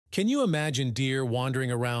Can you imagine deer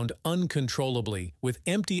wandering around uncontrollably with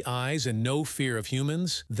empty eyes and no fear of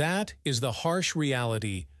humans? That is the harsh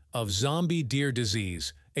reality of zombie deer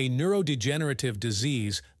disease, a neurodegenerative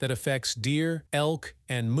disease that affects deer, elk,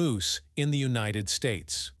 and moose in the United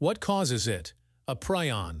States. What causes it? A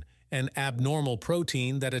prion, an abnormal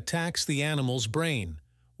protein that attacks the animal's brain.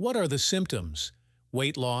 What are the symptoms?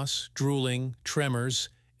 Weight loss, drooling, tremors,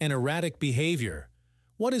 and erratic behavior.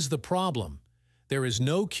 What is the problem? There is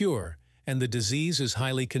no cure, and the disease is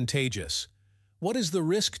highly contagious. What is the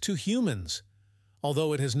risk to humans?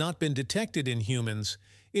 Although it has not been detected in humans,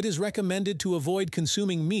 it is recommended to avoid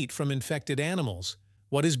consuming meat from infected animals.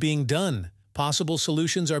 What is being done? Possible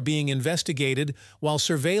solutions are being investigated, while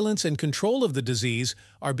surveillance and control of the disease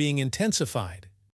are being intensified.